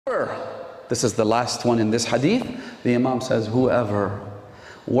This is the last one in this hadith. The Imam says, whoever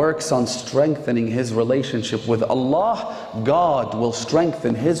works on strengthening his relationship with Allah, God will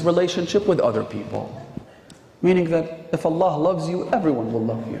strengthen his relationship with other people. Meaning that if Allah loves you, everyone will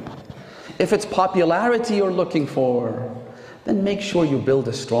love you. If it's popularity you're looking for, then make sure you build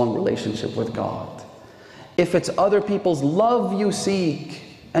a strong relationship with God. If it's other people's love you seek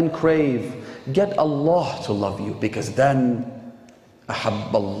and crave, get Allah to love you, because then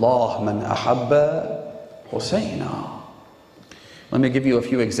أحب الله من أحب حسينا. Let me give you a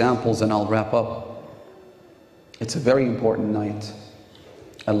few examples and I'll wrap up. It's a very important night,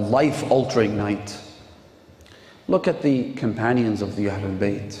 a life-altering night. Look at the companions of the Ahlul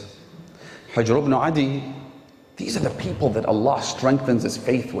Bayt. Hujr ibn Adi, these are the people that Allah strengthens His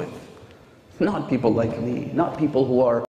faith with. Not people like me, not people who are